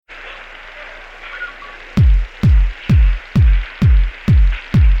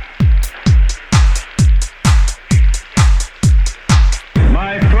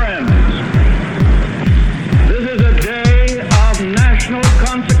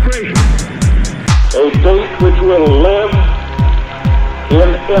state which will live in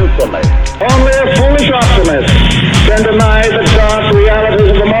infamy. Only a foolish optimist can deny the dark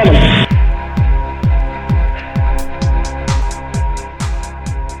realities of the moment.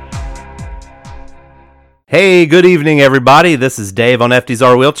 Hey, good evening, everybody. This is Dave on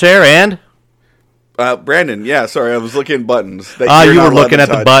FDZR Wheelchair, and... Brandon, yeah, sorry, I was looking at buttons. You were looking at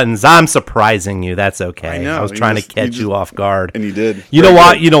the buttons. I'm surprising you. That's okay. I know. I was trying to catch you off guard. And you did. You know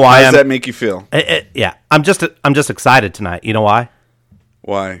why? How does that make you feel? Yeah, I'm just excited tonight. You know why?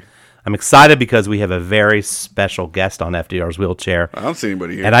 Why? I'm excited because we have a very special guest on FDR's Wheelchair. I don't see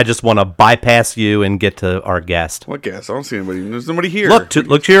anybody here. And I just want to bypass you and get to our guest. What guest? I don't see anybody. There's nobody here. Look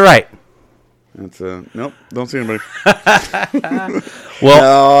to your right. That's nope, don't see anybody.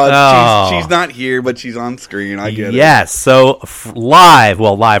 Well, no, she's not here, but she's on screen. I get it. Yes, so live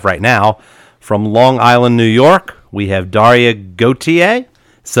right now from Long Island, New York, we have Daria Gautier.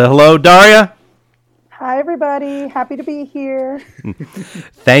 So hello, Daria. Hi, everybody. Happy to be here.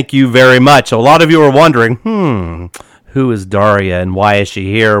 Thank you very much. A lot of you are wondering, who is Daria and why is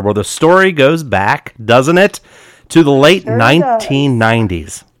she here? Well, the story goes back, doesn't it, to the late 1990s.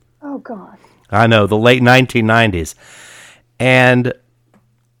 Does. Oh, God. I know, the late 1990s. And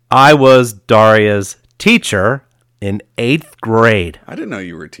I was Daria's teacher in 8th grade. I didn't know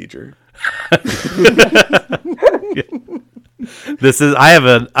you were a teacher. I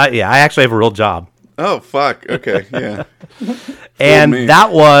actually have a real job. Oh, fuck. Okay, yeah. And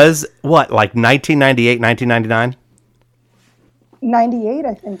that was, what, like 1998, 1999? 98,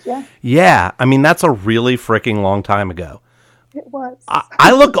 I think, yeah. Yeah, I mean, that's a really freaking long time ago. It was.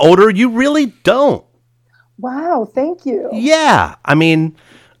 I look older. You really don't. Wow, thank you. Yeah. I mean,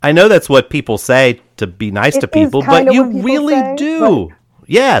 I know that's what people say to be nice to people, but you really do. But...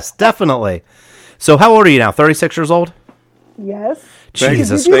 Yes, definitely. So how old are you now? 36 years old? Yes.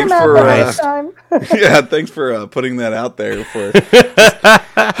 Jesus thanks Christ. Yeah, thanks for putting that out there. For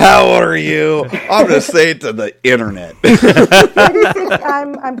how old are you? I'm going to say it to the internet. 36,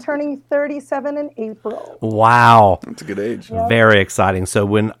 I'm turning 37 in April. Wow. That's a good age. Yep. Very exciting. So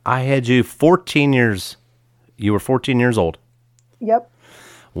when I had you 14 years, you were 14 years old. Yep.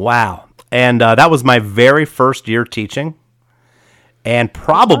 Wow. And that was my very first year teaching. And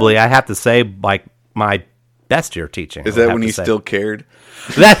probably, I have to say, like, my best year teaching. Is that when you still cared?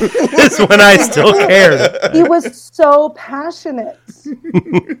 That is when I still cared. He was so passionate.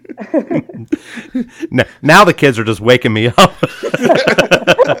 Now the kids are just waking me up.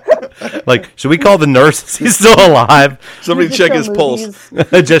 Like, should we call the nurse? He's still alive. Somebody check his pulse.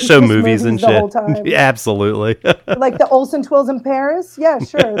 Just show movies and the shit. Whole time. Yeah, absolutely. Like the Olsen twins in Paris? Yeah,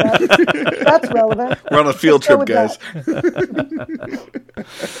 sure. That's relevant. We're on a field trip, guys.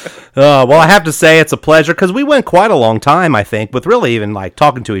 Well, I have to say it's a pleasure because we went quite a long time, I think, with really even like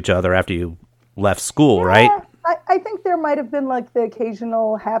talking to each other after you left school, right? I think there might have been like the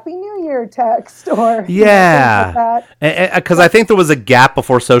occasional Happy New Year text or things like yeah, that. Because I think there was a gap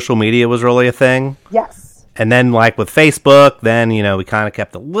before social media was really a thing. Yes. And then like with Facebook, then, we kind of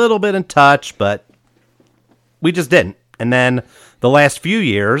kept a little bit in touch, but we just didn't. And then the last few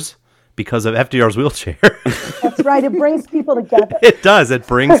years, because of FDR's Wheelchair. That's right. It brings people together. It does. It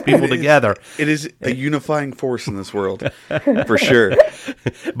brings people together. It is a unifying force in this world, for sure.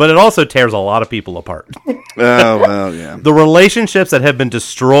 But it also tears a lot of people apart. Oh, well, yeah. The relationships that have been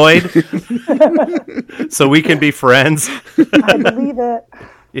destroyed so we can be friends. I believe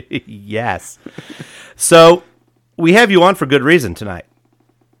it. Yes. So we have you on for good reason tonight.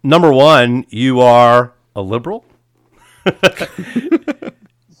 Number one, you are a liberal.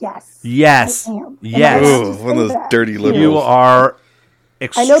 Yes. Yes. I am. Yes. Ooh, one of those dirty liberals. You are.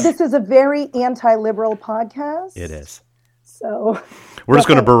 I know this is a very anti-liberal podcast. It is. So we're just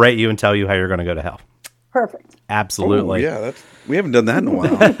going to berate you and tell you how you're going to go to hell. Perfect. Absolutely. Ooh, yeah, we haven't done that in a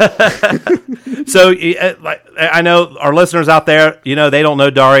while. So I know our listeners out there, they don't know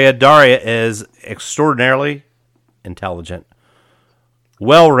Daria. Daria is extraordinarily intelligent,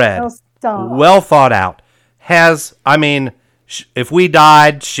 well-read, well thought out. If we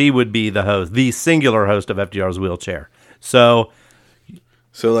died, she would be the host, the singular host of FDR's Wheelchair. So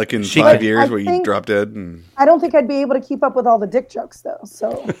like in 5 years where you drop dead? And I don't think I'd be able to keep up with all the dick jokes, though.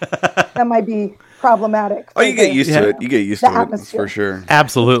 So that might be problematic. Oh, you get used to it. You get used to it, atmosphere. for sure.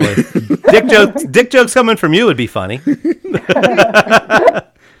 Absolutely. Dick jokes coming from you would be funny.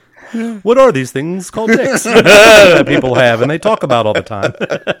 What are these things called dicks that people have and they talk about all the time?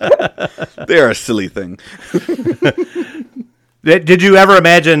 They are a silly thing. Did you ever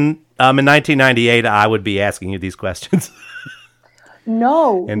imagine in 1998 I would be asking you these questions?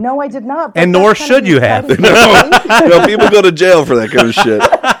 No, I did not. And nor should you have. No, people go to jail for that kind of shit.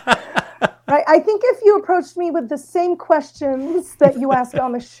 Right? I think if you approached me with the same questions that you asked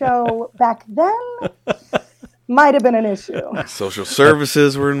on the show back then, might have been an issue. Social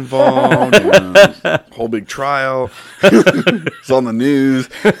services were involved. Whole big trial. It's on the news.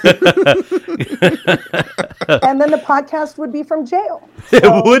 And then the podcast would be from jail.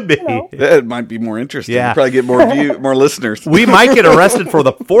 It would be. That might be more interesting. Yeah. You'd probably get more listeners. We might get arrested for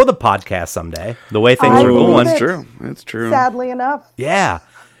the podcast someday. The way things are going. That's true. That's true. Sadly enough. Yeah.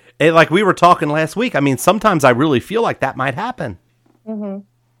 Like we were talking last week. I mean, sometimes I really feel like that might happen. Isn't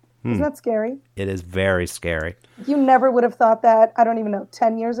that scary? It is very scary. You never would have thought that, I don't even know,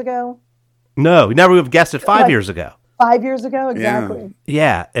 10 years ago? No, we never would have guessed it 5 years ago. 5 years ago? Exactly.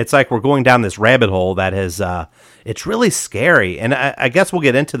 Yeah, it's like we're going down this rabbit hole that has, it's really scary. And I guess we'll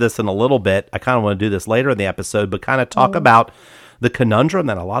get into this in a little bit. I kind of want to do this later in the episode, but kind of talk about the conundrum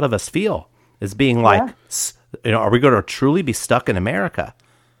that a lot of us feel as being like, are we going to truly be stuck in America?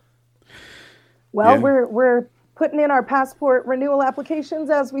 Well, we're putting in our passport renewal applications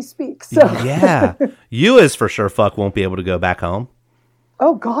as we speak. So Yeah. You as for sure fuck won't be able to go back home.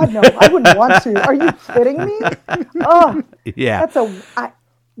 Oh God, no! I wouldn't want to. Are you kidding me? Oh, Yeah.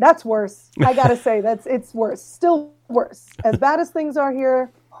 that's worse. I gotta say it's worse. Still worse. As bad as things are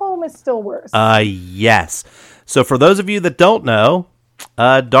here, home is still worse. Yes. So for those of you that don't know,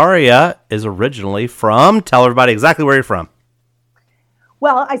 Daria is originally from. Tell everybody exactly where you're from.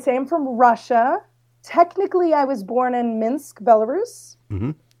 Well, I say I'm from Russia. Technically, I was born in Minsk, Belarus.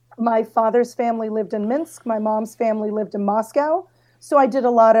 My father's family lived in Minsk. My mom's family lived in Moscow. So I did a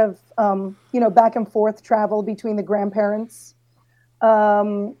lot of, back and forth travel between the grandparents,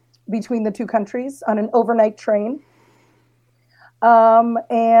 between the two countries on an overnight train.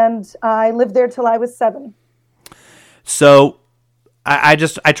 And I lived there till I was 7. So I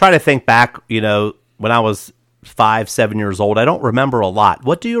try to think back, when I was 5, 7 years old. I don't remember a lot.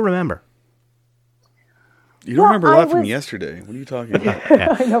 What do you remember? You don't remember a lot from yesterday. What are you talking about?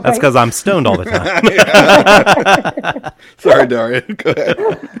 Yeah. I know, That's because I'm stoned all the time. Sorry, Daria. Go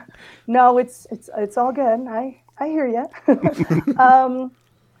ahead. No, it's all good. I hear you.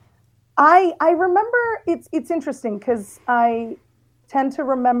 I remember it's interesting because I tend to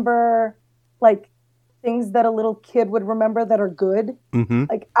remember like things that a little kid would remember that are good. Mm-hmm.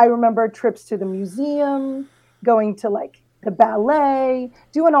 Like I remember trips to the museum, going to like the ballet,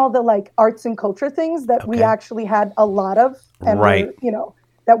 doing all the like arts and culture things that we actually had a lot of, and right.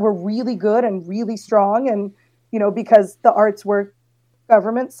 that were really good and really strong, and because the arts were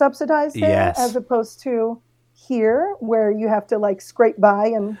government subsidized there, as opposed to here where you have to like scrape by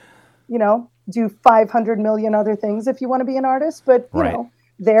and do 500 million other things if you want to be an artist. But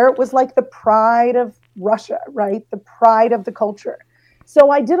there it was like the pride of Russia, right? The pride of the culture.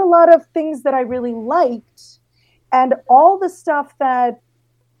 So I did a lot of things that I really liked. And all the stuff that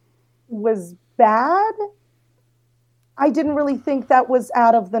was bad, I didn't really think that was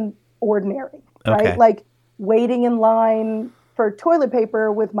out of the ordinary, right? Like waiting in line for toilet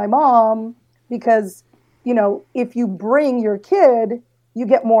paper with my mom because, if you bring your kid, you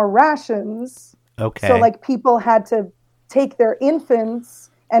get more rations. Okay. So like people had to take their infants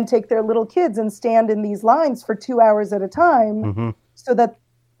and take their little kids and stand in these lines for 2 hours at a time so that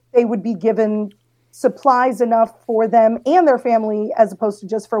they would be given supplies enough for them and their family as opposed to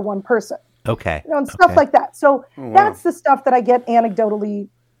just for one person. Okay. And stuff like that. So that's the stuff that I get anecdotally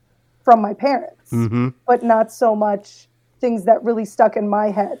from my parents, but not so much things that really stuck in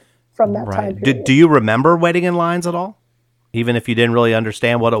my head from that time period. Do you remember waiting in lines at all? Even if you didn't really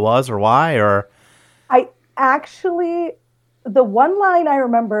understand what it was or why? Or I actually, the one line I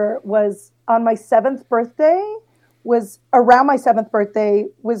remember was on my 7th birthday, was around my 7th birthday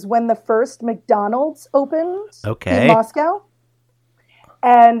was when the first McDonald's opened in Moscow.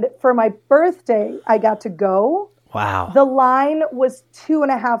 And for my birthday, I got to go. Wow. The line was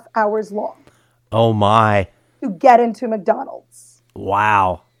 2.5 hours long. Oh my. To get into McDonald's.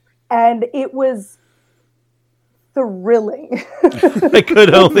 Wow. And it was thrilling. I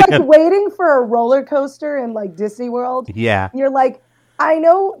could only it's like waiting for a roller coaster in like Disney World. Yeah. And you're like, I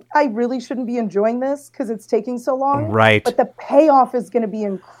know I really shouldn't be enjoying this because it's taking so long. Right. But the payoff is going to be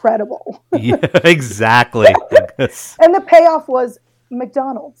incredible. Yeah, exactly. And the payoff was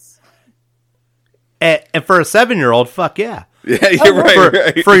McDonald's. And for a 7-year-old, fuck yeah. Yeah, you're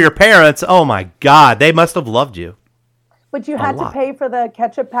right. For your parents, oh my God, they must have loved you. But you had to pay for the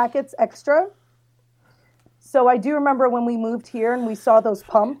ketchup packets extra. So I do remember when we moved here and we saw those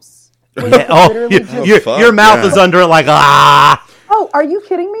pumps. Yeah. Oh, your mouth is under it like, ah. Oh, Oh, are you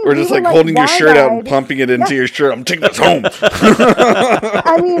kidding me? Or just like holding your shirt out and pumping it into your shirt. I'm taking this home.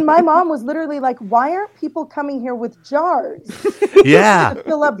 I mean, my mom was literally like, why aren't people coming here with jars? Yeah. To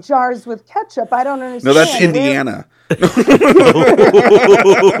fill up jars with ketchup. I don't understand. No, that's Indiana.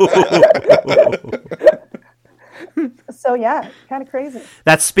 So, yeah, kind of crazy.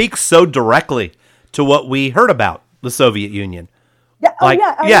 That speaks so directly to what we heard about the Soviet Union. Yeah, I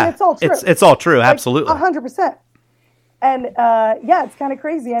mean, it's all true. It's all true, absolutely. 100%. And, it's kind of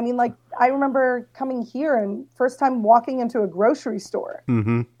crazy. I mean, like, I remember coming here and first time walking into a grocery store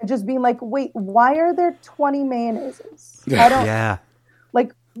and just being like, wait, why are there 20 mayonnaises? I don't,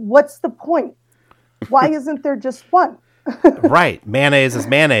 like, what's the point? Why isn't there just one? Right. Mayonnaise is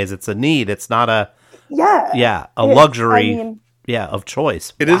mayonnaise. It's a need. It's not a luxury of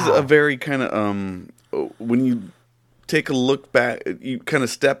choice. It is a very kind of, when you take a look back, you kind of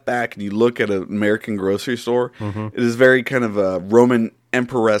step back and you look at an American grocery store, it is very kind of a Roman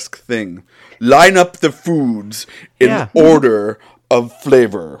emperor-esque thing. Line up the foods in order of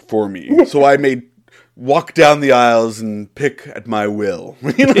flavor for me. So I may walk down the aisles and pick at my will.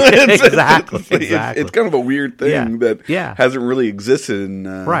 Exactly. It's kind of a weird thing that hasn't really existed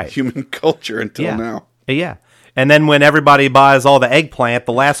in human culture until now. Yeah. And then when everybody buys all the eggplant,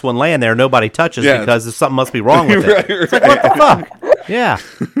 the last one laying there, nobody touches because something must be wrong with it. It's like, what the fuck? Yeah.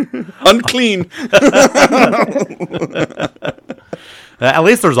 Unclean. At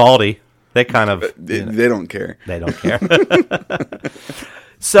least there's Aldi. They kind of... They don't care. They don't care.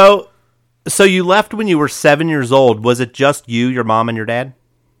 So you left when you were 7 years old. Was it just you, your mom, and your dad?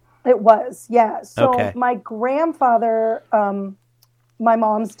 It was, yeah. So my grandfather, my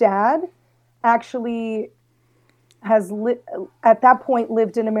mom's dad, actually... has at that point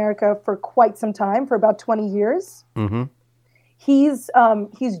lived in America for quite some time, for about 20 years. Mm-hmm. He's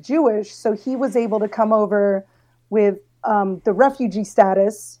Jewish, so he was able to come over with the refugee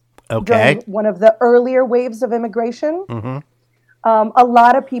status during one of the earlier waves of immigration. Mm-hmm. A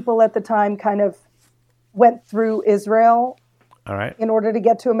lot of people at the time kind of went through Israel in order to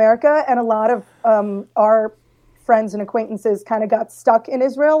get to America, and a lot of our friends and acquaintances kind of got stuck in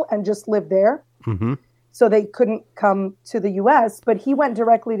Israel and just lived there. Mm-hmm. So they couldn't come to the U.S., but he went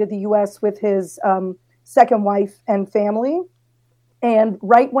directly to the U.S. with his second wife and family. And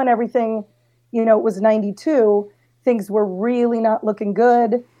right when everything, it was 92, things were really not looking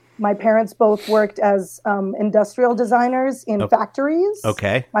good. My parents both worked as industrial designers in factories.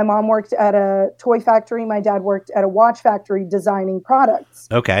 Okay. My mom worked at a toy factory. My dad worked at a watch factory designing products.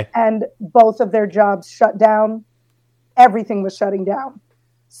 Okay. And both of their jobs shut down. Everything was shutting down.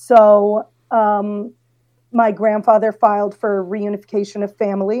 So... my grandfather filed for reunification of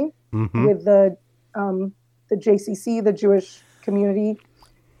family with the JCC, the Jewish Community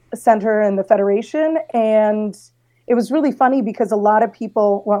Center, and the Federation. And it was really funny because a lot of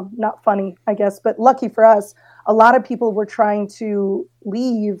people, well, not funny, I guess, but lucky for us, a lot of people were trying to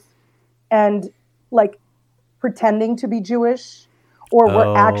leave and like pretending to be Jewish or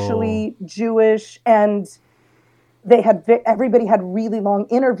were actually Jewish, and everybody had really long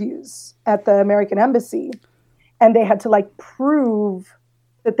interviews at the American Embassy, and they had to like prove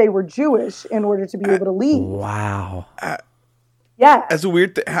that they were Jewish in order to be able to leave. Wow. Yeah. As a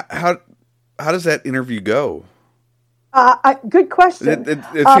weird thing, how does that interview go? Good question.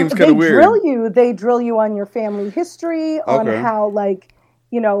 It seems kind of weird. They drill you on your family history, on how like,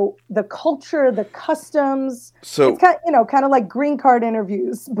 the culture, the customs. So it's kind of like green card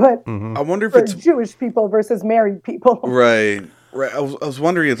interviews, but I wonder if it's Jewish people versus married people. Right. I was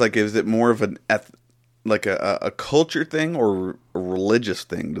wondering, is it more of an a culture thing or a religious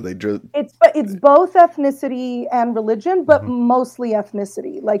thing? Do they drill? It's both ethnicity and religion, but mostly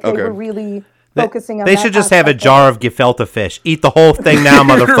ethnicity. Like they were really focusing on. They should just have a jar of gefilte fish. Eat the whole thing now,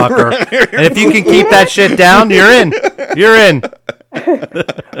 motherfucker. And if you can keep that shit down, you're in. You're in.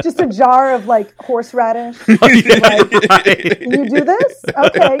 Just a jar of like horseradish. You do this?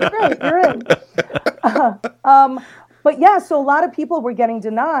 Okay, great, you're in. But yeah, so a lot of people were getting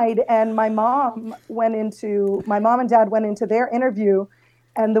denied, and my mom and dad went into their interview,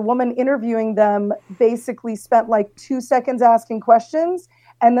 and the woman interviewing them basically spent like 2 seconds asking questions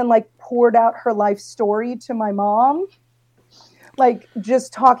and then like poured out her life story to my mom, like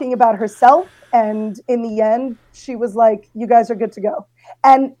just talking about herself. And in the end, she was like, you guys are good to go.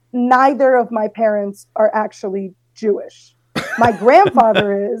 And neither of my parents are actually Jewish. My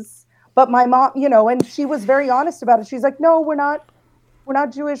grandfather is, but my mom, and she was very honest about it. She's like, no, we're not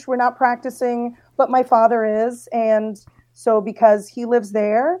Jewish. We're not practicing, but my father is. And so because he lives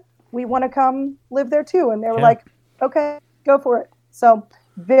there, we want to come live there too. And they were like, okay, go for it. So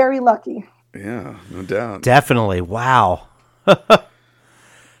very lucky. Yeah, no doubt. Definitely. Wow.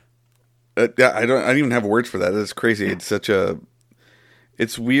 Yeah, I don't even have words for that. That's crazy.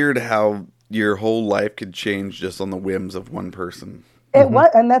 It's weird how your whole life could change just on the whims of one person.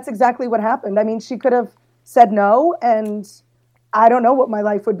 And that's exactly what happened. I mean, she could have said no, and I don't know what my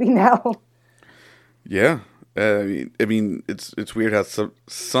life would be now. Yeah. I mean, it's weird how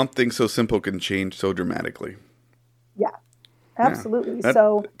something so simple can change so dramatically. Yeah, absolutely.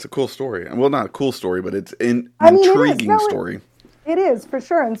 Yeah. It's a cool story. Well, not a cool story, but it's an intriguing story. It is, for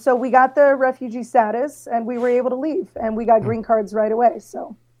sure. And so we got the refugee status, and we were able to leave, and we got green cards right away.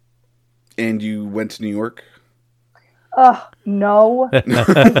 So. And you went to New York? No.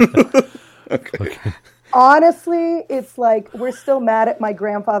 Okay. Honestly, it's like we're still mad at my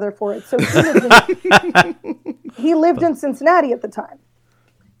grandfather for it. So he lived in Cincinnati at the time.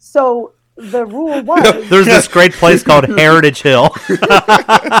 So the rule was... There's this great place called Heritage Hill.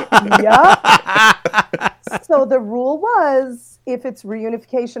 Yeah. So the rule was, if it's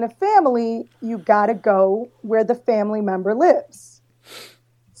reunification of family, you got to go where the family member lives.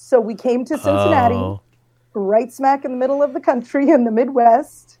 So we came to Cincinnati, right smack in the middle of the country in the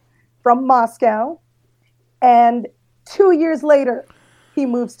Midwest, from Moscow. And 2 years later, he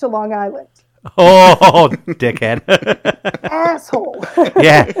moves to Long Island. Oh, dickhead. Asshole.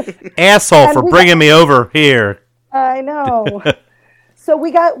 Yeah, asshole for bringing me over here. I know. So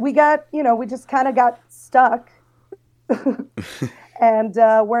we just kind of got stuck and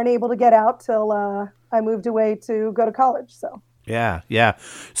weren't able to get out till I moved away to go to college. So. Yeah.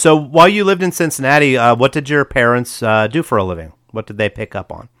 So while you lived in Cincinnati, what did your parents do for a living? What did they pick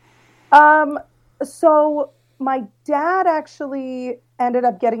up on? So my dad actually ended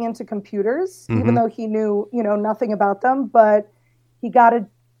up getting into computers, even though he knew, nothing about them. But he got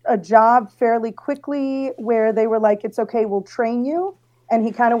a job fairly quickly where they were like, it's okay, we'll train you. And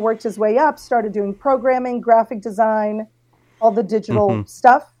he kind of worked his way up, started doing programming, graphic design, all the digital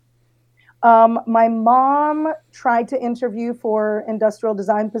stuff. My mom tried to interview for industrial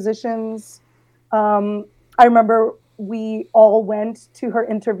design positions. I remember we all went to her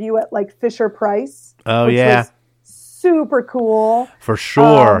interview at like Fisher Price. Oh, which yeah. was super cool. For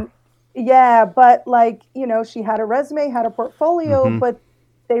sure. Yeah, but she had a resume, had a portfolio, but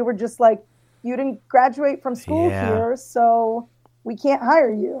they were just like, you didn't graduate from school here, so we can't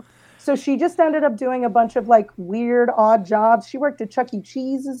hire you. So she just ended up doing a bunch of like weird, odd jobs. She worked at Chuck E.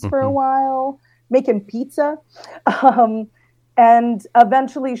 Cheese's for a while, making pizza. And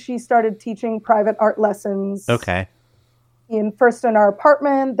eventually she started teaching private art lessons. Okay. First in our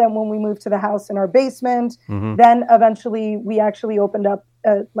apartment, then when we moved to the house in our basement, then eventually we actually opened up,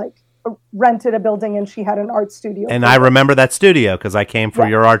 rented a building, and she had an art studio. And I remember that studio because I came for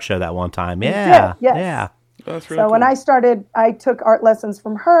your art show that one time. Yeah. Yes. Oh, that's really so cool. when I took art lessons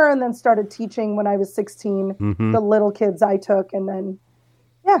from her and then started teaching when I was 16, the little kids I took, and then,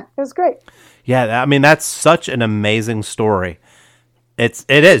 it was great. Yeah, I mean, that's such an amazing story. It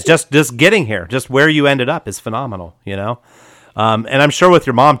is just getting here, just where you ended up is phenomenal, And I'm sure with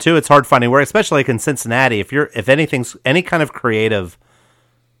your mom too, it's hard finding work, especially like in Cincinnati. If anything's any kind of creative,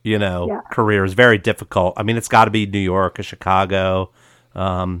 career is very difficult. I mean, it's got to be New York or Chicago,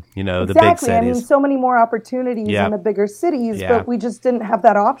 the big cities. I mean, so many more opportunities in the bigger cities, but we just didn't have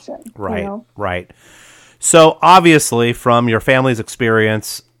that option. Right, right. So obviously, from your family's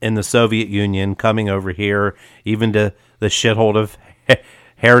experience in the Soviet Union, coming over here, even to the shithole of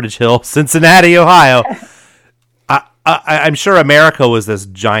Heritage Hill, Cincinnati, Ohio, I'm sure America was this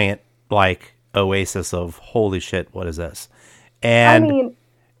giant oasis of holy shit. What is this? And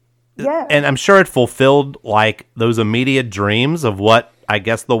and I'm sure it fulfilled those immediate dreams of what I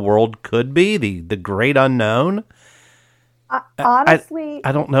guess the world could be, the great unknown. Honestly,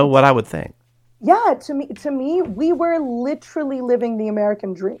 I don't know what I would think. Yeah, to me, we were literally living the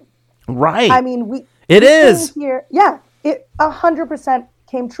American dream. Right. I mean, it is here. Yeah, it 100%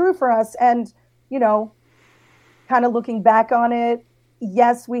 came true for us. And, kind of looking back on it,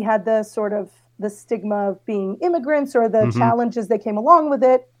 yes, we had the sort of the stigma of being immigrants or the challenges that came along with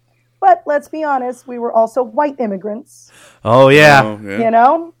it. But let's be honest, we were also white immigrants. Oh, yeah.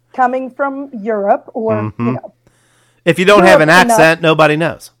 Coming from Europe or, if you don't Europe have an accent, nobody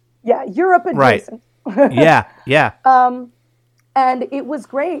knows. Yeah, Europe adjacent. Right. Yeah. And it was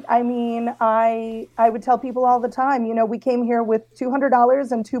great. I mean, I would tell people all the time, we came here with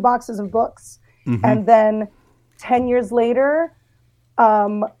 $200 and 2 boxes of books. And then 10 years later,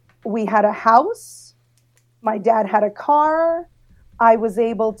 we had a house. My dad had a car. I was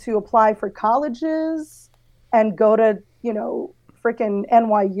able to apply for colleges and go to, frickin'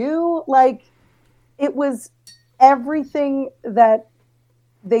 NYU. It was everything that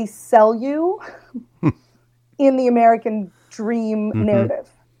they sell you in the American dream narrative.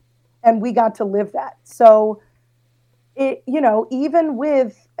 and we got to live that. So it, even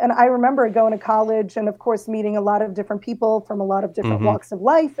with, and I remember going to college and of course meeting a lot of different people from a lot of different walks of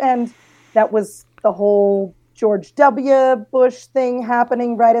life. And that was the whole George W. Bush thing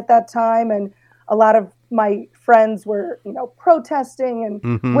happening right at that time. And a lot of my friends were, protesting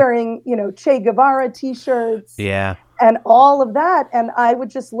and wearing, Che Guevara t-shirts. Yeah. And all of that. And I would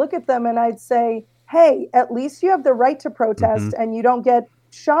just look at them and I'd say, hey, at least you have the right to protest and you don't get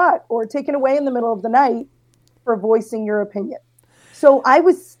shot or taken away in the middle of the night for voicing your opinion. So I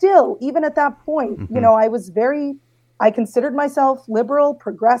was still, even at that point, I considered myself liberal,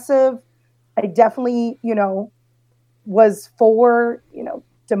 progressive. I definitely, was for,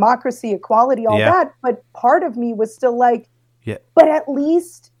 democracy, equality, all that. But part of me was still like, but at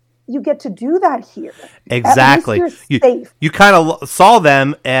least you get to do that here. Exactly. At least you're safe. You kind of saw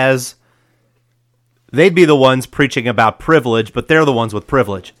them as they'd be the ones preaching about privilege, but they're the ones with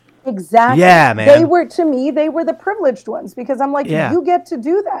privilege. Exactly. Yeah, man. They were the privileged ones because I'm like, you get to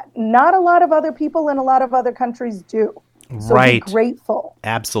do that. Not a lot of other people in a lot of other countries do. So be grateful.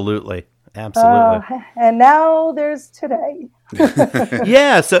 Absolutely. And now there's today.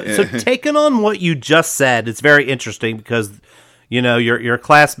 So taking on what you just said, it's very interesting because, your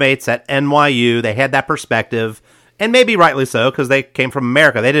classmates at NYU, they had that perspective. And maybe rightly so, because they came from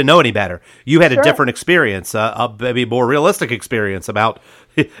America. They didn't know any better. You had a different experience, a maybe more realistic experience about,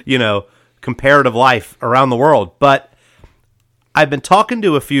 comparative life around the world. But I've been talking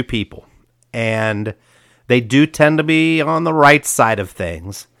to a few people, and they do tend to be on the right side of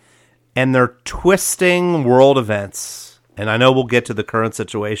things. And they're twisting world events. And I know we'll get to the current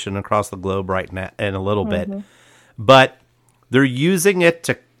situation across the globe right now in a little bit. But they're using it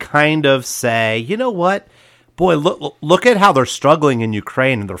to kind of say, you know what? Boy, look at how they're struggling in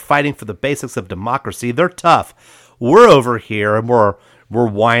Ukraine and they're fighting for the basics of democracy. They're tough. We're over here and we're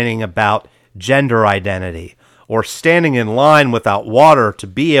whining about gender identity or standing in line without water to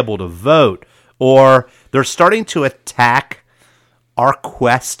be able to vote. Or they're starting to attack our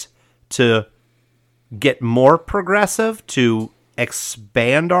quest to get more progressive, to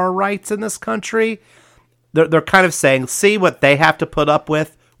expand our rights in this country. They're kind of saying, see what they have to put up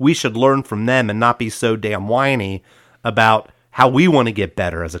with? We should learn from them and not be so damn whiny about how we want to get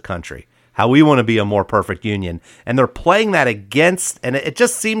better as a country, how we want to be a more perfect union. And they're playing that against, and it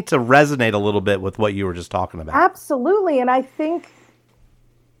just seemed to resonate a little bit with what you were just talking about. Absolutely. And I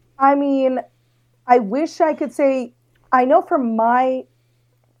wish I could say, I know from my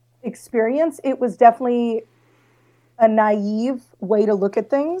experience, it was definitely a naive way to look at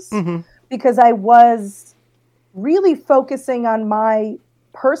things because I was really focusing on my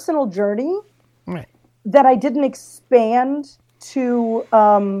personal journey that I didn't expand to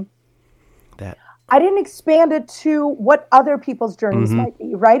that. I didn't expand it to what other people's journeys might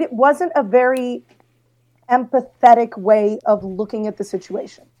be, right? It wasn't a very empathetic way of looking at the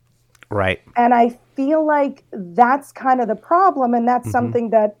situation. Right. And I feel like that's kind of the problem. And that's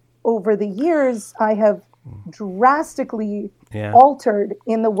something that over the years I have drastically altered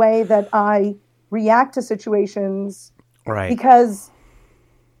in the way that I react to situations. Right. Because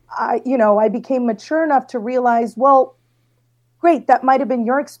I became mature enough to realize, well, great, that might have been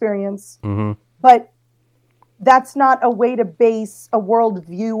your experience, but that's not a way to base a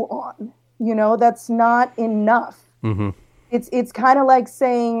worldview on. That's not enough. It's kind of like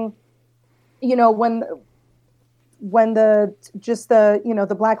saying, when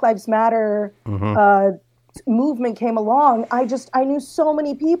the Black Lives Matter movement came along, I knew so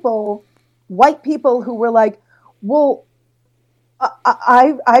many people, white people, who were like, well,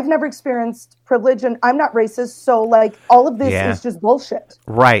 I've never experienced privilege and I'm not racist, so like all of this is just bullshit.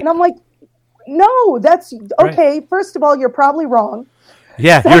 Right. And I'm like, no, that's okay. Right. First of all, you're probably wrong.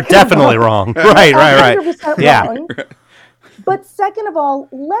 Yeah, you're definitely wrong. Right. 100% wrong. But second of all,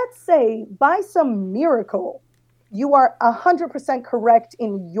 let's say by some miracle, you are 100% correct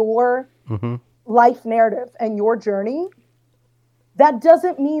in your life narrative and your journey. That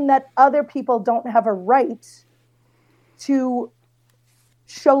doesn't mean that other people don't have a right to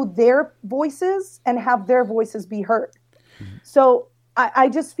show their voices and have their voices be heard. So I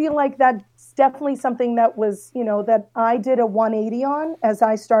just feel like that's definitely something that was, that I did a 180 on as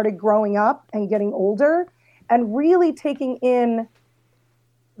I started growing up and getting older and really taking in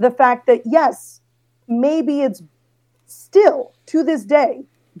the fact that, yes, maybe it's still to this day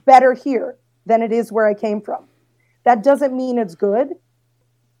better here than it is where I came from. That doesn't mean it's good.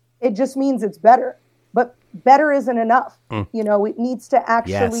 It just means it's better. But better isn't enough. It needs to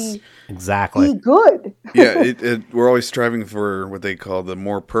actually be good. We're always striving for what they call the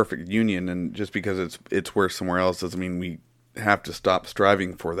more perfect union, and just because it's worse somewhere else doesn't mean we have to stop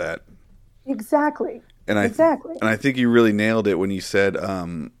striving for that. Exactly. And I think you really nailed it when you said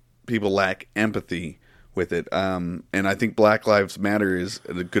people lack empathy with it. And I think Black Lives Matter is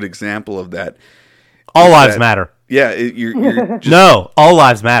a good example of that. All lives matter. Yeah, you're just, no, all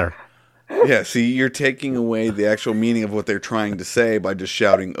lives matter. Yeah, see, you're taking away the actual meaning of what they're trying to say by just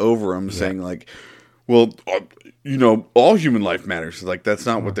shouting over them, saying like, well, all human life matters. Like, that's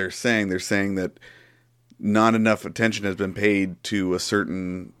not what they're saying. They're saying that not enough attention has been paid to a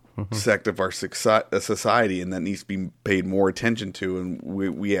certain sect of our society, and that needs to be paid more attention to, and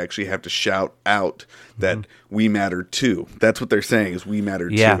we actually have to shout out that we matter too. That's what they're saying, is we matter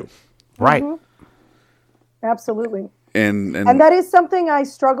too. Right. Absolutely. And that is something I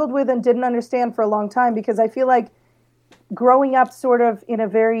struggled with and didn't understand for a long time, because I feel like growing up sort of in a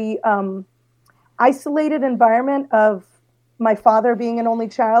very isolated environment of my father being an only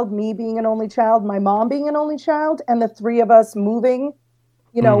child, me being an only child, my mom being an only child, and the three of us moving,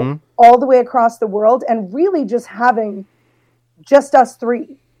 all the way across the world, and really just having just us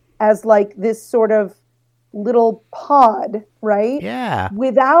three as like this sort of little pod, right? Yeah.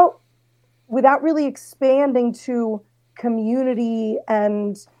 Without really expanding to community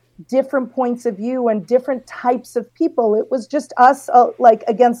and different points of view and different types of people. It was just us like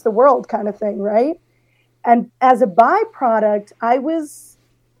against the world kind of thing, right? And as a byproduct, I was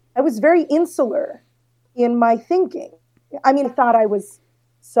very insular in my thinking. I mean, I thought I was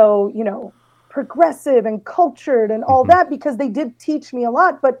so, progressive and cultured and all that, because they did teach me a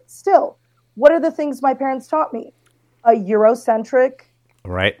lot. But still, what are the things my parents taught me? A Eurocentric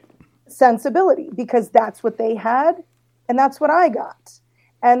sensibility, because that's what they had and that's what I got.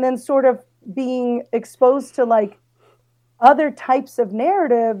 And then sort of being exposed to like other types of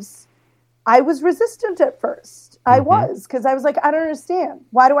narratives, I was resistant at first. I was, because I was like, I don't understand.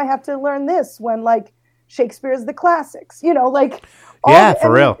 Why do I have to learn this when like Shakespeare is the classics?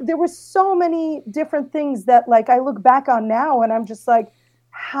 For real. There were so many different things that like I look back on now and I'm just like,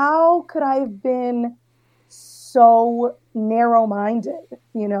 how could I have been so narrow-minded,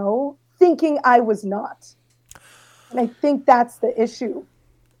 thinking I was not? And I think that's the issue.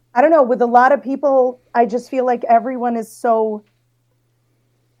 I don't know, with a lot of people, I just feel like everyone is so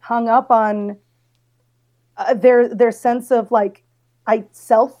hung up on their sense of like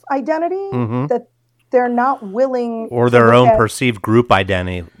self-identity that they're not willing, or their own perceived group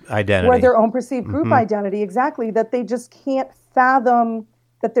identity, or their own perceived group identity, exactly, that they just can't fathom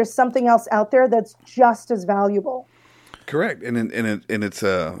that there's something else out there that's just as valuable. Correct, and it's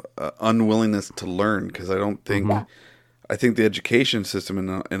a unwillingness to learn, because I don't think I think the education system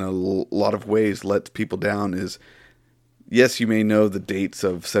in a lot of ways lets people down. Is, yes, you may know the dates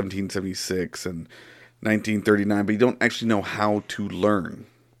of 1776 and 1939, but you don't actually know how to learn.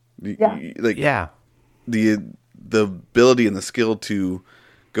 The ability and the skill to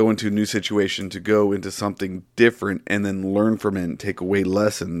go into a new situation, to go into something different and then learn from it and take away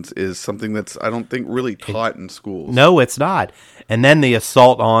lessons is something that's, I don't think, really taught in schools. No, it's not. And then the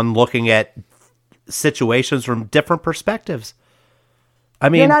assault on looking at situations from different perspectives. I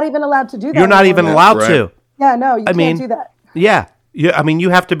mean, you're not even allowed to do that. You're not even allowed to. Yeah, no, you can't do that. Yeah. You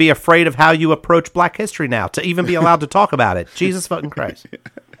have to be afraid of how you approach Black history now to even be allowed to talk about it. Jesus fucking Christ.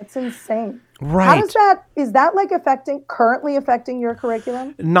 It's insane. Right. Is that like currently affecting your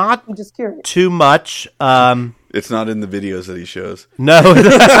curriculum? Not I'm just curious. Too much. It's not in the videos that he shows. No.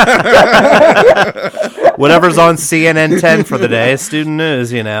 Whatever's on CNN 10 for the day, student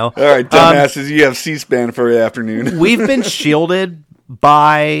news, All right, dumbasses, you have C-SPAN for the afternoon. We've been shielded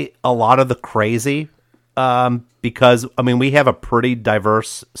by a lot of the crazy because, we have a pretty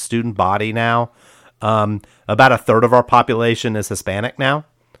diverse student body now. About a third of our population is Hispanic now.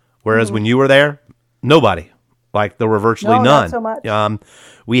 Whereas when you were there, nobody. Like, there were virtually none. Not so much.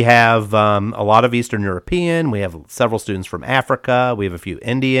 We have a lot of Eastern European. We have several students from Africa. We have a few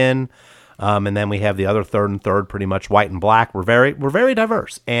Indian. And then we have the other third pretty much white and black. We're very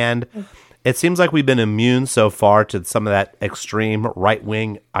diverse. And it seems like we've been immune so far to some of that extreme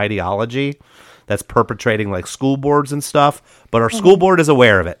right-wing ideology that's perpetrating like school boards and stuff. But our school board is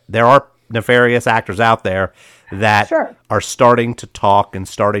aware of it. There are nefarious actors out there that are starting to talk and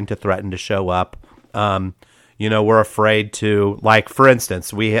starting to threaten to show up. We're afraid to, like, for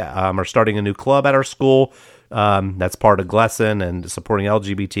instance, we are starting a new club at our school that's part of GLESON and supporting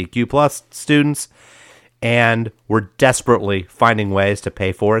LGBTQ plus students. And we're desperately finding ways to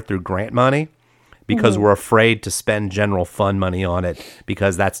pay for it through grant money because we're afraid to spend general fund money on it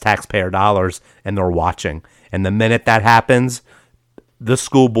because that's taxpayer dollars and they're watching. And the minute that happens, the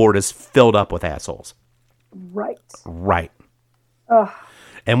school board is filled up with assholes. Right. Ugh.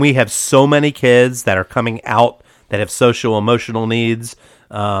 And we have so many kids that are coming out that have social emotional needs.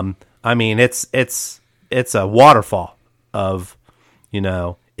 I mean, it's a waterfall of,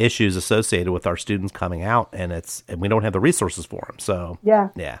 issues associated with our students coming out, and we don't have the resources for them. So yeah.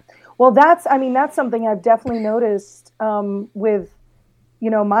 Well, that's something I've definitely noticed with,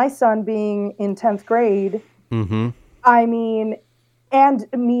 my son being in 10th grade. Mm-hmm. I mean, and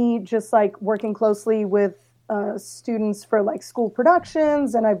me just like working closely with students for like school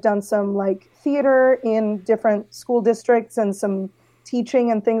productions, and I've done some like theater in different school districts and some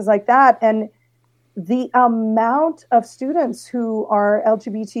teaching and things like that. And the amount of students who are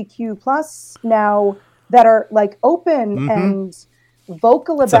LGBTQ plus now that are like open and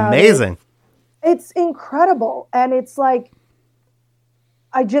vocal about it's amazing. It's incredible. And it's like,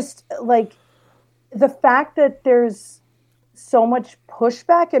 I just like the fact that there's so much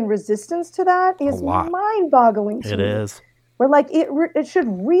pushback and resistance to that is mind-boggling to me. It is. We're like, it should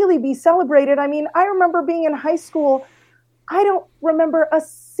really be celebrated. I mean, I remember being in high school. I don't remember a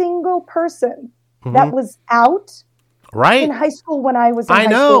single person that was out in high school when I was in high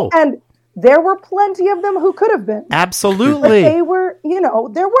school. And there were plenty of them who could have been. Absolutely. But they were,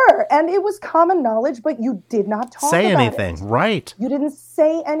 there were. And it was common knowledge, but you did not talk say about anything. it. Right. You didn't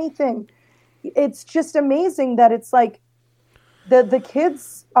say anything. It's just amazing that it's like the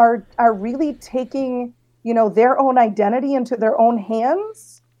kids are really taking, their own identity into their own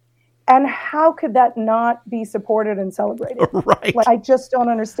hands. And how could that not be supported and celebrated? Right. Like, I just don't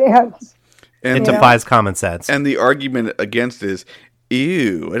understand. And it defies common sense. And the argument against is,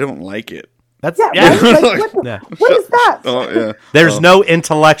 ew, I don't like it. That's Right? Like, what is that? Oh, yeah. There's no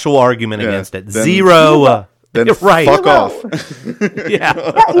intellectual argument against it. Then, Zero. Then right. fuck off. Yeah.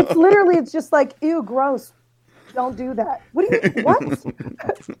 It's just like, ew, gross. Don't do that. What do you, what?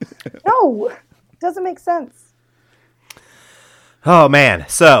 No, it doesn't make sense. Oh, man.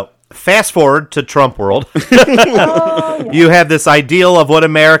 So, fast forward to Trump world. Oh, yeah. You have this ideal of what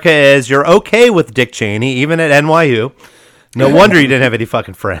America is. You're okay with Dick Cheney, even at NYU. No wonder you didn't have any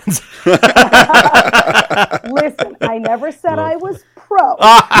fucking friends. Listen, I never said I was pro.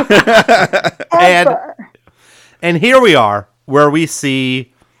 Ever. And here we are, where we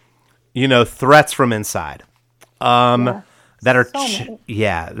see, threats from inside. That are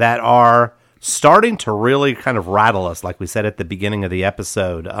that are starting to really kind of rattle us, like we said at the beginning of the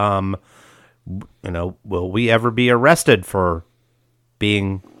episode. Will we ever be arrested for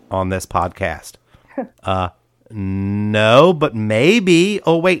being on this podcast? No, but maybe.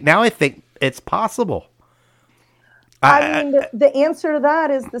 Oh, wait, now I think it's possible. I mean, the answer to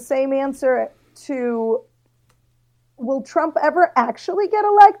that is the same answer to, will Trump ever actually get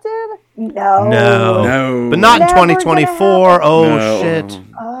elected? No. But not in Never 2024. Oh, No. shit.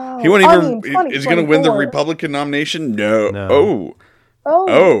 Oh, He won't even. Is he going to win the 2024. Republican nomination? No.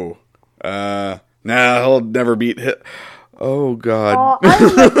 No. Nah, he'll never beat hit. Oh, God.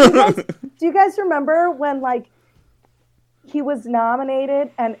 Do you guys remember when, like, he was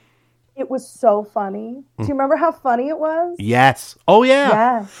nominated and it was so funny? Do you remember how funny it was? Yes. Oh, yeah.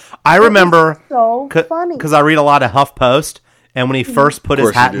 Yes. I remember. So funny. Because I read a lot of HuffPost, and when he first put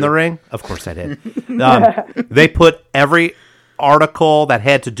his hat in the ring, of course I did, they put every article that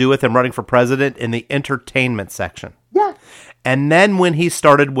had to do with him running for president in the entertainment section. Yeah. And then when he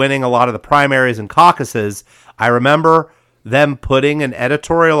started winning a lot of the primaries and caucuses, I remember them putting an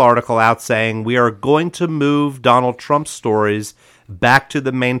editorial article out saying, we are going to move Donald Trump's stories back to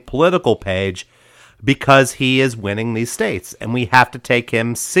the main political page because he is winning these states. And we have to take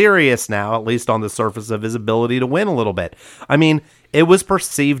him serious now, at least on the surface of his ability to win a little bit. I mean, it was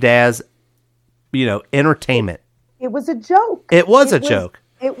perceived as, entertainment. It was a joke. It was a joke.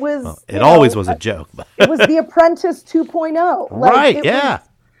 It was. Well, it always was a joke. But It was The Apprentice 2.0. Right, yeah.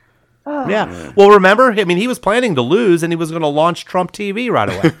 Yeah. Well, remember, he was planning to lose, and he was going to launch Trump TV right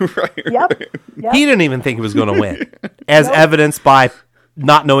away. Yep. He didn't even think he was going to win, as evidenced by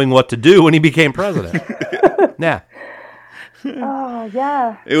not knowing what to do when he became president. Yeah. Oh,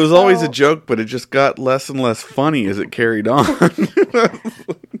 yeah. It was always a joke, but it just got less and less funny as it carried on.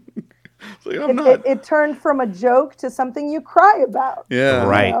 It turned from a joke to something you cry about. Yeah.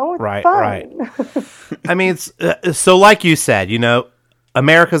 Right, It's right. fine. I mean, it's, so like you said,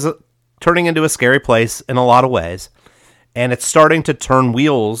 America's turning into a scary place in a lot of ways, and it's starting to turn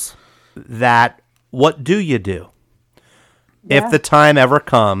wheels that, what do you do? Yeah. If the time ever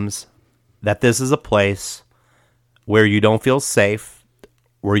comes that this is a place where you don't feel safe,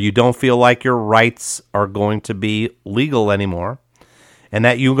 where you don't feel like your rights are going to be legal anymore, and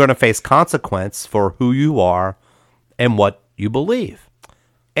that you're going to face consequence for who you are and what you believe.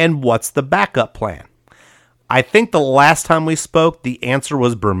 And what's the backup plan? I think the last time we spoke, the answer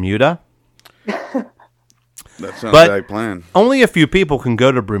was Bermuda. That sounds But like a plan. only a few people can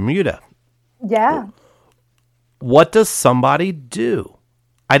go to Bermuda. Yeah. What does somebody do?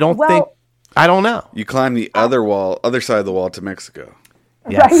 I don't know. You climb the other side of the wall to Mexico.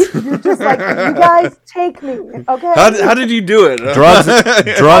 Yes. Right? You're just like, you guys take me, okay? How did you do it? Drugs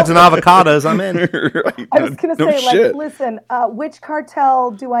and avocados, I'm in. Right. I was going to No say, shit. like, listen, which cartel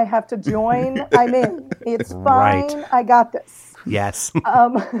do I have to join? I'm in. It's fine. Right. I got this. Yes.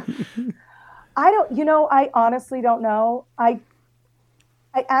 I honestly don't know. I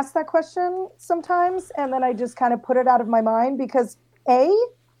ask that question sometimes, and then I just kind of put it out of my mind because,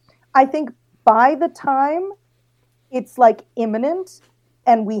 I think by the time it's like imminent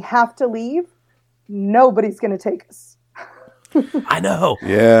and we have to leave, nobody's going to take us. I know.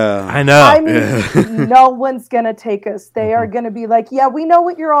 Yeah. I know. I mean, no one's going to take us. They are going to be like, yeah, we know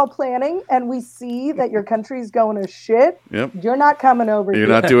what you're all planning, and we see that your country's going to shit. Yep. You're not coming over You're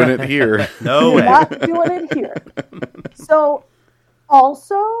here. not doing it here. No You're way. not doing it here. So,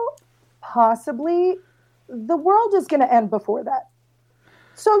 also, possibly, the world is going to end before that.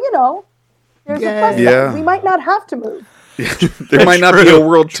 So, there's a plus Yeah. side. We might not have to move. There might not be True. a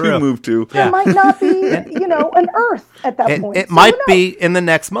world True. to move to. There might not be, an Earth at that point. It So might who knows? be in the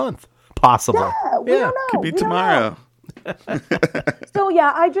next month, possibly. Yeah, we don't know. Could be We don't tomorrow. know. So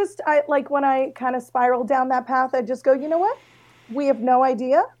yeah, I like when I kind of spiral down that path, I just go, you know what? We have no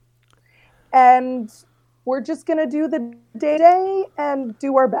idea. And we're just going to do the day and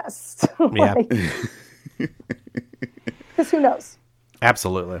do our best. Yeah. Because who knows?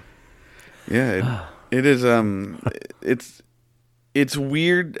 Absolutely. Yeah, it is. It's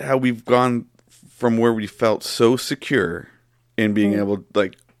weird how we've gone from where we felt so secure in being able,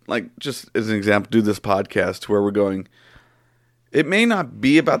 like just as an example, do this podcast to where we're going. It may not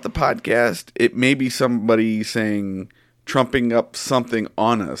be about the podcast. It may be somebody saying, trumping up something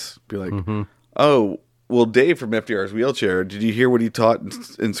on us. Be like, oh, well, Dave from FDR's Wheelchair, did you hear what he taught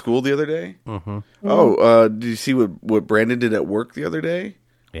in school the other day? Mm-hmm. Oh, did you see what Brandon did at work the other day?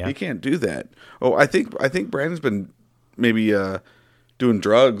 Yeah. He can't do that. Oh, I think Brandon's been maybe doing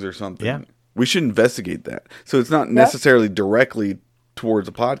drugs or something. Yeah. We should investigate that. So it's not necessarily directly towards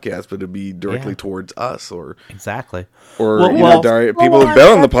a podcast, but it'd be directly towards us or Exactly. people well, who've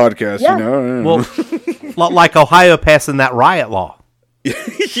been on the podcast. yeah. Well, like Ohio passing that riot law.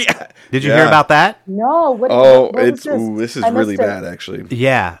 Yeah. Did you hear about that? No. What was This is I missed really it. bad, actually.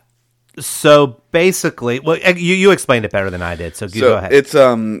 Yeah. So basically, well, you explained it better than I did. So go ahead. It's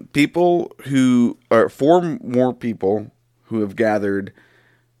people who are 4 more people who have gathered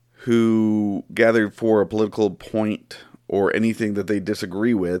for a political point or anything that they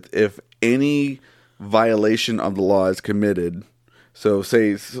disagree with. If any violation of the law is committed, so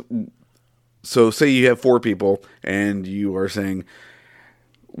say you have 4 people and you are saying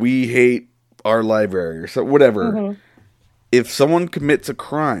we hate our library or so whatever. Mm-hmm. If someone commits a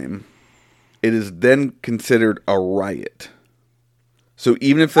crime, it is then considered a riot. So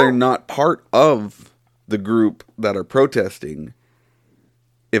even if they're not part of the group that are protesting,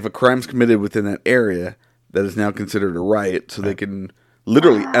 if a crime's committed within that area, that is now considered a riot. So they can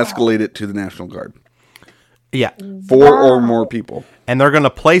literally escalate it to the National Guard. Yeah. 4 or more people. And they're going to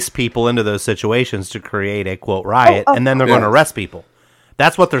place people into those situations to create a, quote, riot, and then they're going to arrest people.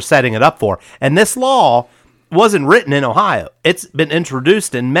 That's what they're setting it up for. And this law wasn't written in Ohio. It's been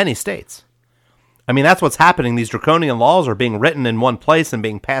introduced in many states. I mean, that's what's happening. These draconian laws are being written in one place and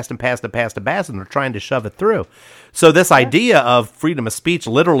being passed, and they're trying to shove it through. So this idea of freedom of speech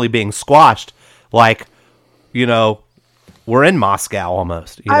literally being squashed, like, we're in Moscow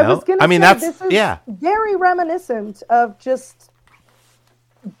almost. I was going to say, that's this is very reminiscent of just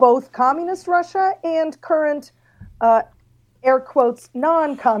both communist Russia and current, air quotes,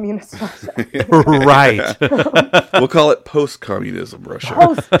 non-communist Russia. Right. We'll call it post-communism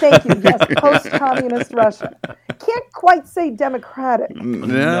Russia. Thank you, yes, post-communist Russia. Can't quite say democratic.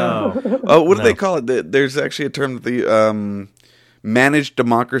 No. Oh, what do they call it? There's actually a term that the managed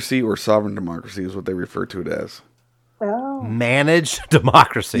democracy or sovereign democracy is what they refer to it as. Oh. Managed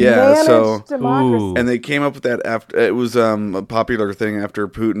democracy. Yeah, Managed democracy. Ooh. And they came up with that after it was a popular thing after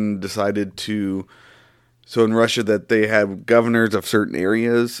Putin decided to. So in Russia, that they have governors of certain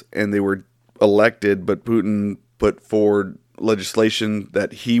areas, and they were elected, but Putin put forward legislation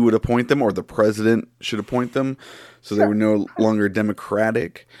that he would appoint them, or the president should appoint them. So they were no longer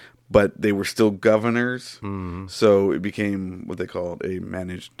democratic, but they were still governors. Mm. So it became what they called a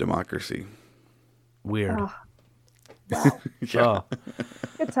managed democracy. Weird. Oh. Wow. Oh.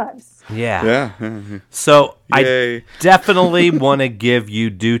 Good times. Yeah. Yeah. So Yay. I definitely want to give you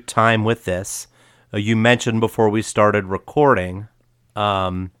due time with this. You mentioned before we started recording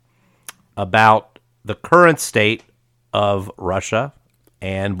about the current state of Russia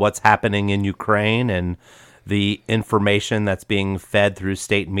and what's happening in Ukraine and the information that's being fed through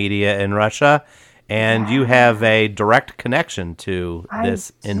state media in Russia. And you have a direct connection to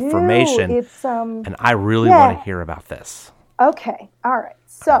this information. It's, and I really want to hear about this. Okay. All right.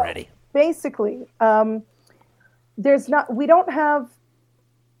 So I'm ready. Basically, we don't have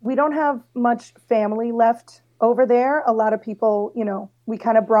much family left over there. A lot of people, we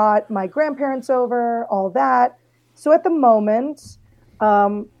kind of brought my grandparents over, all that. So at the moment,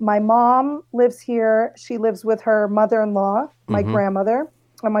 my mom lives here. She lives with her mother-in-law, my grandmother,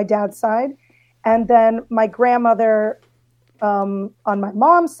 on my dad's side. And then my grandmother, on my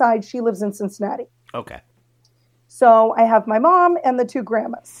mom's side, she lives in Cincinnati. Okay. So I have my mom and the two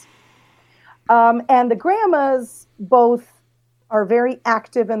grandmas. And the grandmas both are very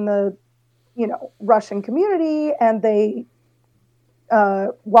active in the, Russian community, and they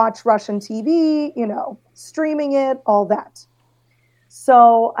watch Russian TV, streaming it, all that.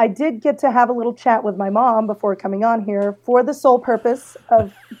 So I did get to have a little chat with my mom before coming on here for the sole purpose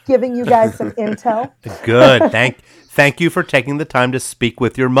of giving you guys some intel. Good. Thank you for taking the time to speak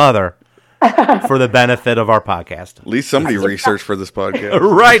with your mother for the benefit of our podcast. At least somebody researched for this podcast.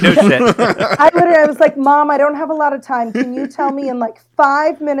 Right, no shit. I was like, Mom, I don't have a lot of time. Can you tell me in like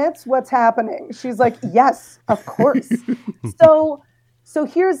 5 minutes what's happening? She's like, yes, of course. So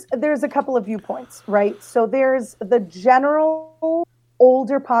there's a couple of viewpoints, right? So there's the general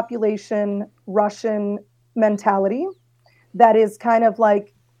older population Russian mentality that is kind of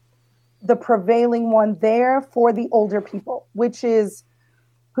like the prevailing one there for the older people, which is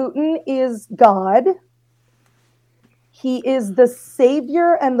Putin is God. He is the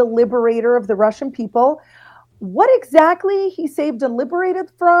savior and the liberator of the Russian people. What exactly he saved and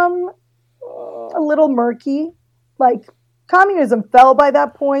liberated from? A little murky. Like, communism fell by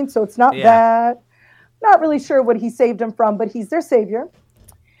that point, so it's not that. Not really sure what he saved him from, but he's their savior.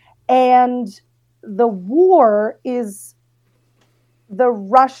 And the war is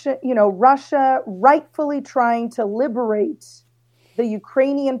Russia rightfully trying to liberate the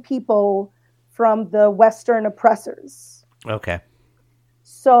Ukrainian people from the Western oppressors. Okay.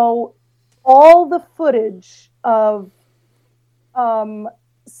 So all the footage of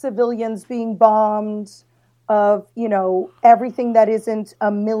civilians being bombed, of, everything that isn't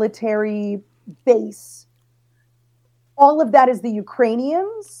a military base, all of that is the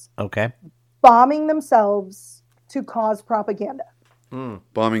Ukrainians bombing themselves to cause propaganda.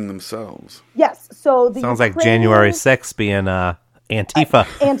 Bombing themselves. Yes. So sounds like January 6th being Antifa.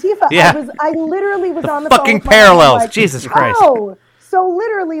 Antifa. Yeah. I literally was on the fucking phone with parallels. like, Jesus Christ. Oh, so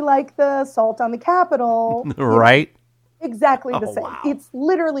literally like the assault on the Capitol. Right. Exactly the same. Wow. It's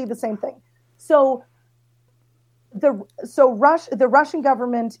literally the same thing. So the Russian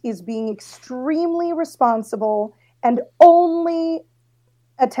government is being extremely responsible and only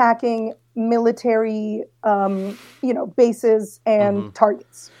attacking military, bases and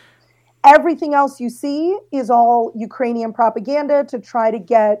targets. Everything else you see is all Ukrainian propaganda to try to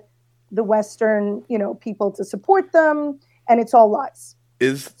get the Western, people to support them, and it's all lies.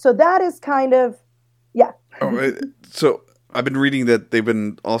 So that is kind of, So I've been reading that they've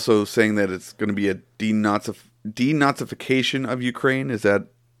been also saying that it's going to be a denazification of Ukraine. Is that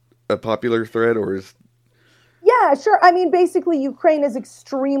a popular thread, or is? Yeah, sure. I mean, basically, Ukraine is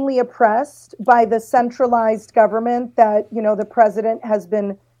extremely oppressed by the centralized government that, the president has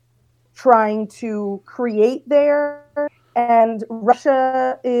been trying to create there, and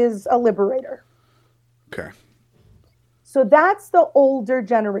Russia is a liberator. Okay. So that's the older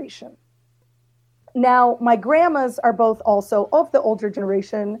generation. Now, my grandmas are both also of the older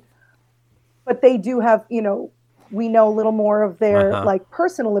generation, but they do have, we know a little more of their like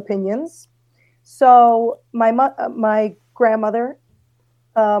personal opinions. So my grandmother,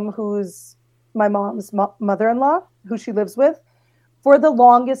 who's my mom's mother-in-law, who she lives with, for the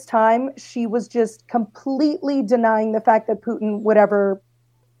longest time, she was just completely denying the fact that Putin would ever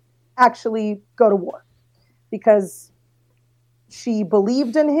actually go to war, because she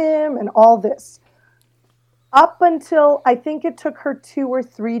believed in him and all this. Up until, I think it took her 2 or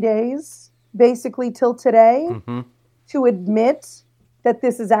 3 days, basically till today, to admit that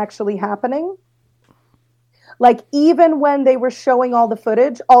this is actually happening. Like, even when they were showing all the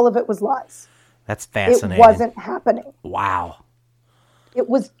footage, all of it was lies. That's fascinating. It wasn't happening. Wow. It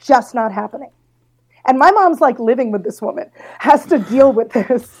was just not happening. And my mom's like living with this woman, has to deal with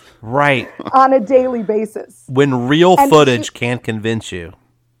this on a daily basis. When real footage can't convince you.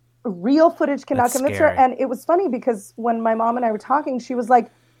 Real footage cannot That's convince scary. her. And it was funny because when my mom and I were talking, she was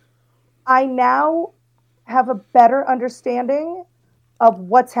like, I now have a better understanding of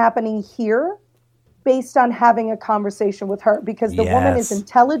what's happening here based on having a conversation with her, because the woman is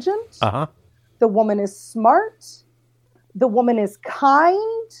intelligent. The woman is smart. The woman is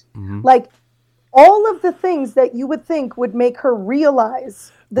kind. Like, all of the things that you would think would make her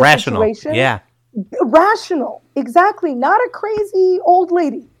realize the situation. Yeah. Rational. Exactly. Not a crazy old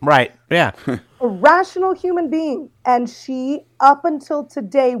lady. Right. Yeah. A rational human being. And she, up until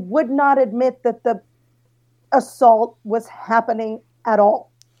today, would not admit that the assault was happening at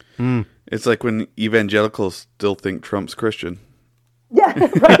all. It's like when evangelicals still think Trump's Christian. Yeah,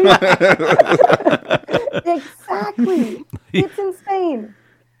 right? Exactly. It's insane.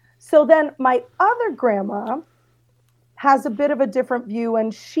 So then my other grandma has a bit of a different view,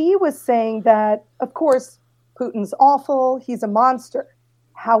 and she was saying that, of course, Putin's awful, he's a monster.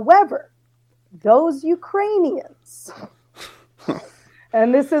 However, those Ukrainians,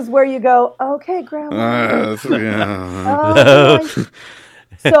 and this is where you go, okay, Grandma.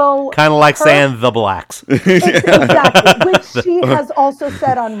 So kind of like saying the blacks. Exactly, which she has also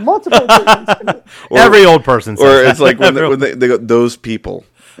said on multiple occasions to me. Every old person says Or it's that. like when they go, those people.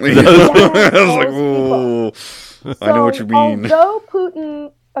 I was like, ooh, So, I know what you mean. Although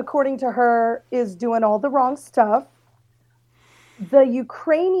Putin, according to her, is doing all the wrong stuff, the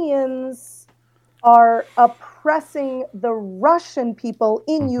Ukrainians are oppressing the Russian people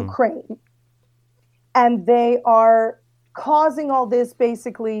in Ukraine. And they are causing all this,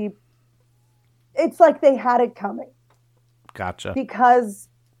 basically. It's like they had it coming. Gotcha. Because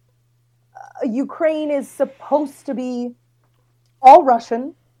Ukraine is supposed to be all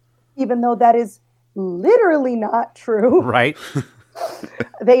Russian, even though that is literally not true. Right.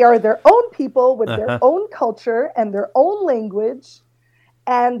 They are their own people with their own culture and their own language.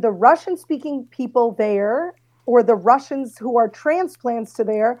 And the Russian-speaking people there, or the Russians who are transplants to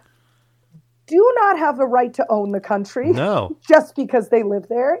there, do not have a right to own the country. No. Just because they live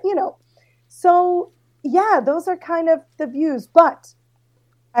there, you know. So, yeah, those are kind of the views. But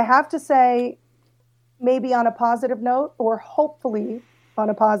I have to say, maybe on a positive note, or hopefully on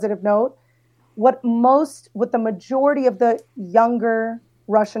a positive note, what the majority of the younger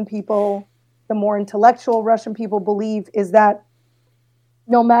Russian people, the more intellectual Russian people believe is that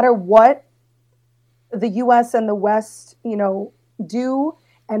no matter what the U.S. and the West, you know, do,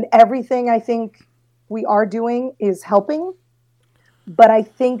 and everything I think we are doing is helping. But I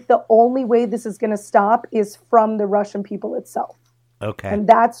think the only way this is going to stop is from the Russian people itself. Okay. And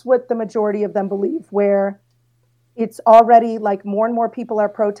that's what the majority of them believe, where it's already like more and more people are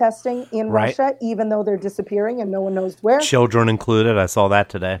protesting in Russia, even though they're disappearing and no one knows where. Children included. I saw that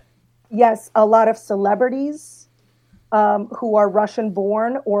today. Yes, a lot of celebrities who are Russian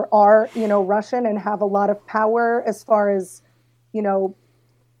born or are, you know, Russian and have a lot of power as far as, you know,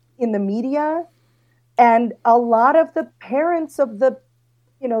 in the media. And a lot of the parents of the,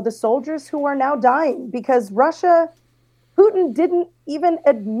 you know, the soldiers who are now dying because Putin didn't even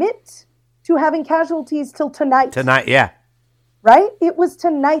admit to having casualties till tonight. Tonight, yeah. Right? It was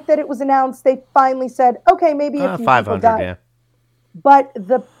tonight that it was announced. They finally said, okay, maybe a few 500, people died. yeah. But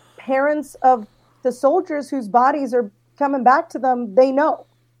the parents of the soldiers whose bodies are coming back to them, they know.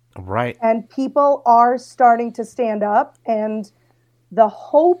 Right. And people are starting to stand up. And the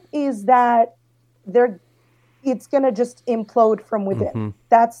hope is that it's going to just implode from within.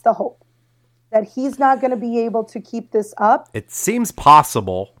 That's the hope. That he's not going to be able to keep this up. It seems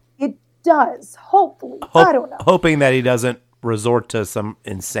possible. It does, hopefully. I don't know. Hoping that he doesn't resort to some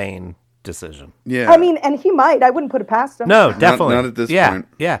insane decision. Yeah. I mean, and he might. I wouldn't put it past him. No, definitely. Not at this point.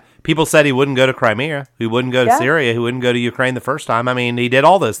 Yeah. People said he wouldn't go to Crimea. He wouldn't go to Syria. He wouldn't go to Ukraine the first time. I mean, he did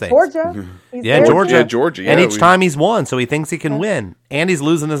all those things. Georgia. Yeah, Georgia. Yeah, Georgia. And yeah, each time he's won, so he thinks he can win. And he's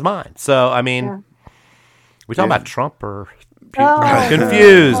losing his mind. So, I mean, we talking about Trump or... I'm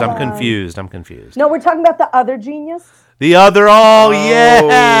confused. No, we're talking about the other genius. The other,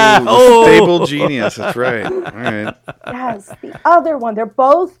 yeah. The stable genius. That's right. All right. Yes, the other one. They're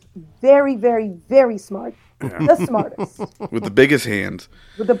both very, very, very smart. The smartest. With the biggest hands.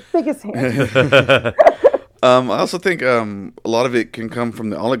 With the biggest hands. I also think a lot of it can come from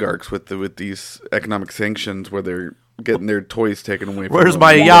the oligarchs with these economic sanctions where they're getting their toys taken away from Where's them.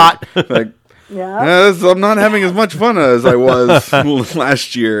 my yacht? Like, Yeah. I'm not having as much fun as I was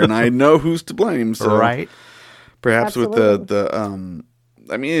last year, and I know who's to blame. So Right. perhaps Absolutely. with the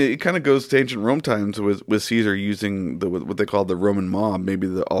I mean, it kind of goes to ancient Rome times with Caesar using what they call the Roman mob. Maybe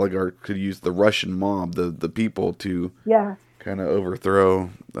the oligarch could use the Russian mob, the people, to kind of overthrow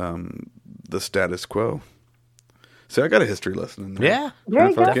the status quo. So I got a history lesson in there. Yeah. There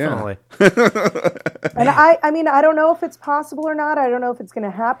you go. Definitely. And I mean, I don't know if it's possible or not. I don't know if it's going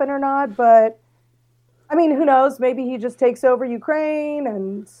to happen or not. But, I mean, who knows? Maybe he just takes over Ukraine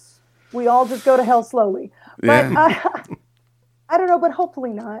and we all just go to hell slowly. But I don't know, but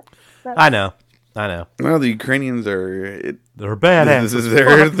hopefully not. I know. Well, the Ukrainians are... They're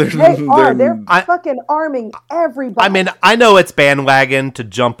badass. They're fucking arming everybody. I mean, I know it's bandwagon to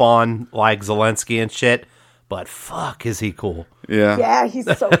jump on like Zelensky and shit, but fuck, is he cool? Yeah. Yeah, he's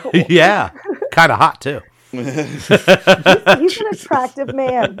so cool. Yeah. Kind of hot, too. He's an attractive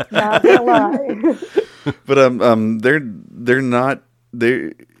man, not gonna lie. But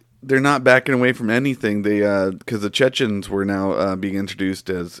they're not backing away from anything. They because the Chechens were now being introduced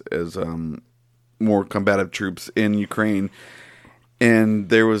as more combative troops in Ukraine, and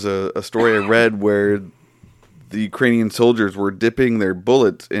there was a story I read where the Ukrainian soldiers were dipping their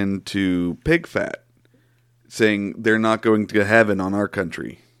bullets into pig fat, saying they're not going to heaven on our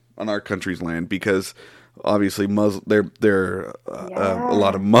country's land, because obviously they're a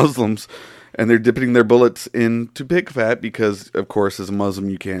lot of Muslims, and they're dipping their bullets into pig fat because, of course, as a Muslim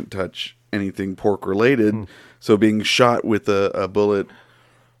you can't touch anything pork related. So being shot with a bullet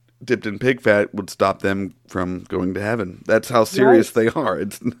dipped in pig fat would stop them from going to heaven. That's how serious they are.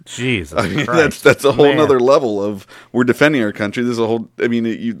 It's Jesus. I mean, Christ. that's a whole nother level of we're defending our country. There's a whole. I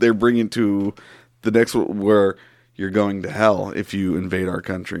mean, they're bringing to the next where you're going to hell if you invade our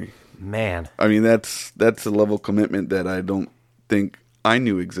country. Man, I mean, that's a level of commitment that I don't think I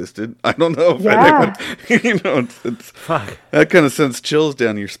knew existed. I don't know if anyone, it's fuck. That kind of sends chills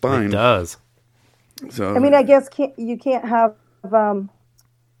down your spine. It does. So I mean, I guess you can't have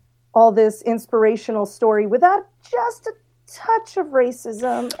all this inspirational story without just a touch of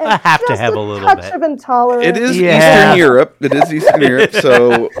racism. And I have to have a little touch bit of intolerance. it is Eastern Europe. It is Eastern Europe.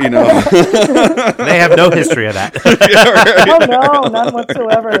 So they have no history of that. Oh no, none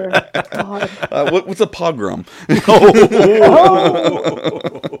whatsoever. God. What's a pogrom?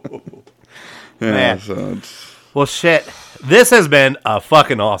 Man. So Well, shit. This has been a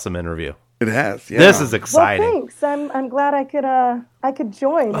fucking awesome interview. it has. Yeah. This is Well, exciting. thanks. I'm glad I could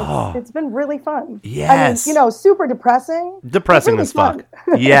join. It's been really fun. Yes. I mean, super depressing. Depressing really as fuck.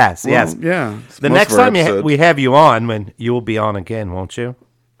 fun. Yes, Well, yes. Yeah. The Most next of our time episodes. we have you on, when you will be on again, won't you?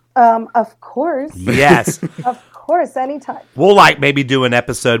 Of course. Yes. Of course, anytime. We'll maybe do an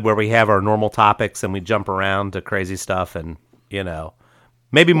episode where we have our normal topics and we jump around to crazy stuff and,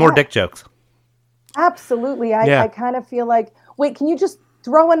 maybe more dick jokes. Absolutely. Yeah. I kind of feel like, wait, can you just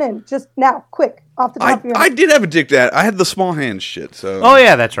throw one in just now, quick, off the top of your I head? did have a dick that I had the small hands shit. So Oh,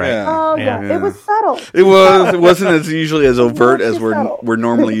 yeah, that's right. Yeah. Oh, Yeah. yeah. It was subtle. It was. It wasn't as usually as overt as subtle. we're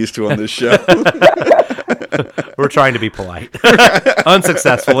normally used to on this show. We're trying to be polite.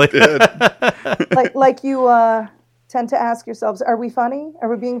 Unsuccessfully. like you tend to ask yourselves, are we funny? Are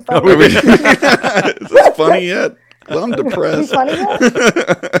we being funny? Is this funny yet? Well, I'm Are we depressed. funny yet?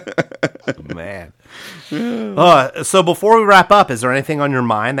 Man. So before we wrap up, is there anything on your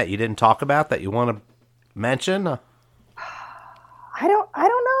mind that you didn't talk about that you want to mention? I don't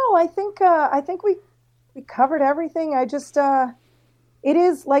know. I think we covered everything. I just it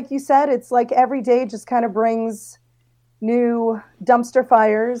is like you said, it's like every day just kind of brings new dumpster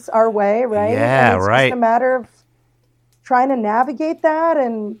fires our way, right? Yeah, and it's right. just a matter of trying to navigate that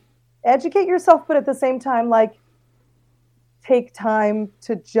and educate yourself, but at the same time, like, take time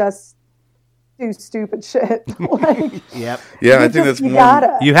to just do stupid shit. Like, Yep. Yeah, I think that's more.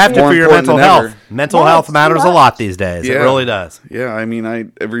 You have to More for your important mental than health. ever. Mental health it's matters too a lot much. these days. It Yeah. really does. Yeah, I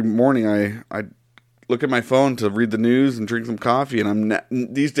mean, every morning I look at my phone to read the news and drink some coffee, and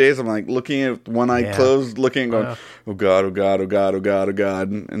these days I'm like looking at one eye closed, looking and going, oh God, oh God, oh God, oh God, oh God,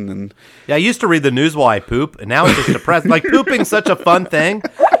 and then Yeah, I used to read the news while I poop, and now it's just depressed. Like, pooping's such a fun thing.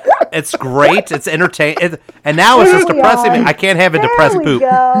 It's great. It's entertaining. And now it's just There we depressing me. are. I can't have a There depressed we poop.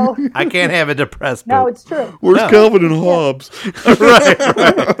 go. I can't have a depressed poop. No, it's true. where's No. Calvin and Hobbes? I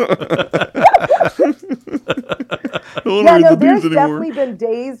don't Yeah, read no, the there's news anymore. definitely been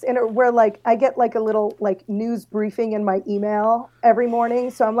days where like I get like a little like news briefing in my email every morning.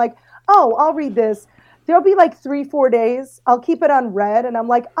 So I'm like, oh, I'll read this. There'll be like 3-4 days. I'll keep it unread, and I'm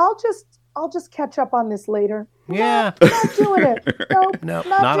like, I'll just catch up on this later. Yeah. Not doing it. Nope, No, not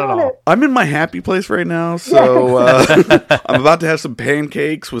not at doing all. it. I'm in my happy place right now, so I'm about to have some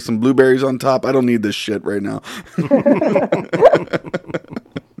pancakes with some blueberries on top. I don't need this shit right now.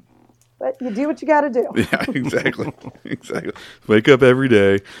 But you do what you got to do. Yeah, exactly. Wake up every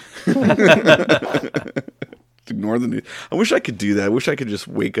day. Ignore the news. I wish I could do that. I wish I could just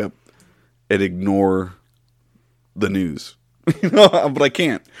wake up and ignore the news. But I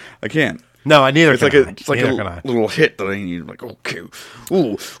can't. No, neither It's can like I. it's like Neither a can I. little hit that I need. Like, okay,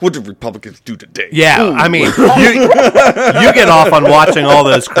 ooh, what did Republicans do today? Yeah, Ooh. I mean, you get off on watching all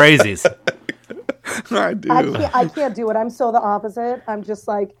those crazies. I do. I can't do it. I'm so the opposite. I'm just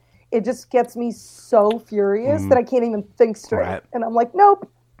like, it just gets me so furious that I can't even think straight. Right. And I'm like, nope,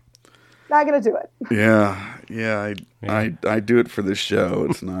 not going to do it. Yeah. I do it for this show.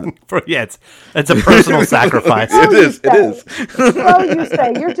 It's not. It's a personal sacrifice. It is. Well, you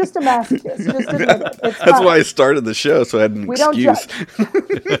say you're just a masochist. Just admit it. That's why I started the show, so I had an excuse.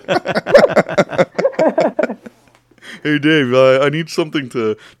 Hey Dave, I need something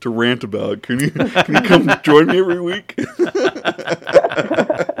to rant about. Can you come join me every week?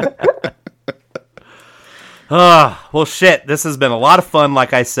 Well, shit. This has been a lot of fun.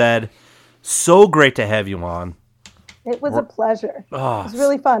 Like I said, so great to have you on. It was a pleasure. It was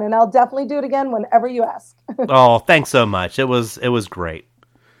really fun, and I'll definitely do it again whenever you ask. Thanks so much. It was great.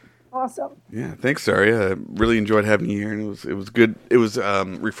 Awesome. Yeah, thanks, Daria. I really enjoyed having you here, and it was good. It was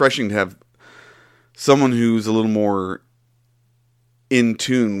refreshing to have someone who's a little more in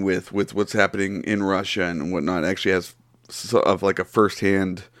tune with what's happening in Russia and whatnot. Actually has like a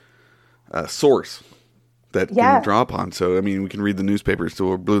firsthand source that can draw upon. So, I mean, we can read the newspapers till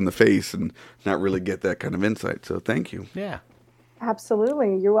we're blue in the face and not really get that kind of insight. So, thank you. Yeah.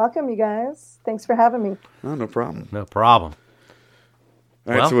 Absolutely. You're welcome, you guys. Thanks for having me. Oh, no problem. No problem.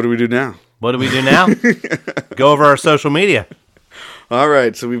 All right, so what do we do now? What do we do now? Go over our social media. All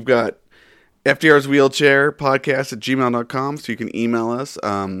right, so we've got FDR's Wheelchair Podcast at gmail.com, so you can email us.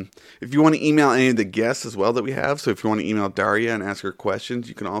 If you want to email any of the guests as well that we have, so if you want to email Daria and ask her questions,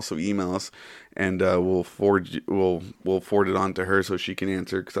 you can also email us, and we'll forward it on to her so she can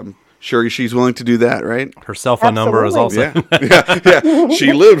answer, because I'm sure she's willing to do that, right? Her cell phone number is also... Yeah.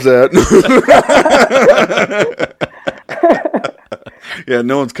 She lives at... Yeah,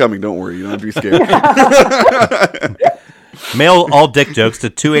 no one's coming. Don't worry. You don't have to be scared. Mail all dick jokes to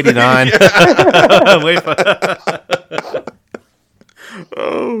 289.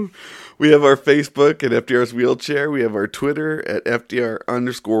 We have our Facebook at FDR's Wheelchair. We have our Twitter at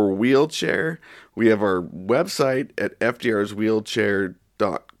FDR_wheelchair. We have our website at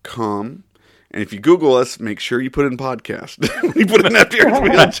FDR'swheelchair.com. And if you Google us, make sure you put in podcast. When you put in FDR's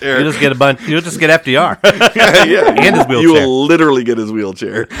Wheelchair, you just get You'll just get FDR. yeah, and his wheelchair. You will literally get his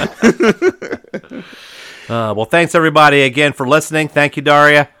wheelchair. Well, thanks everybody again for listening. Thank you,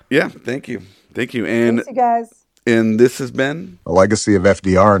 Daria. Yeah, thank you. And thanks, you guys. And this has been A Legacy of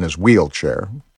FDR and His Wheelchair.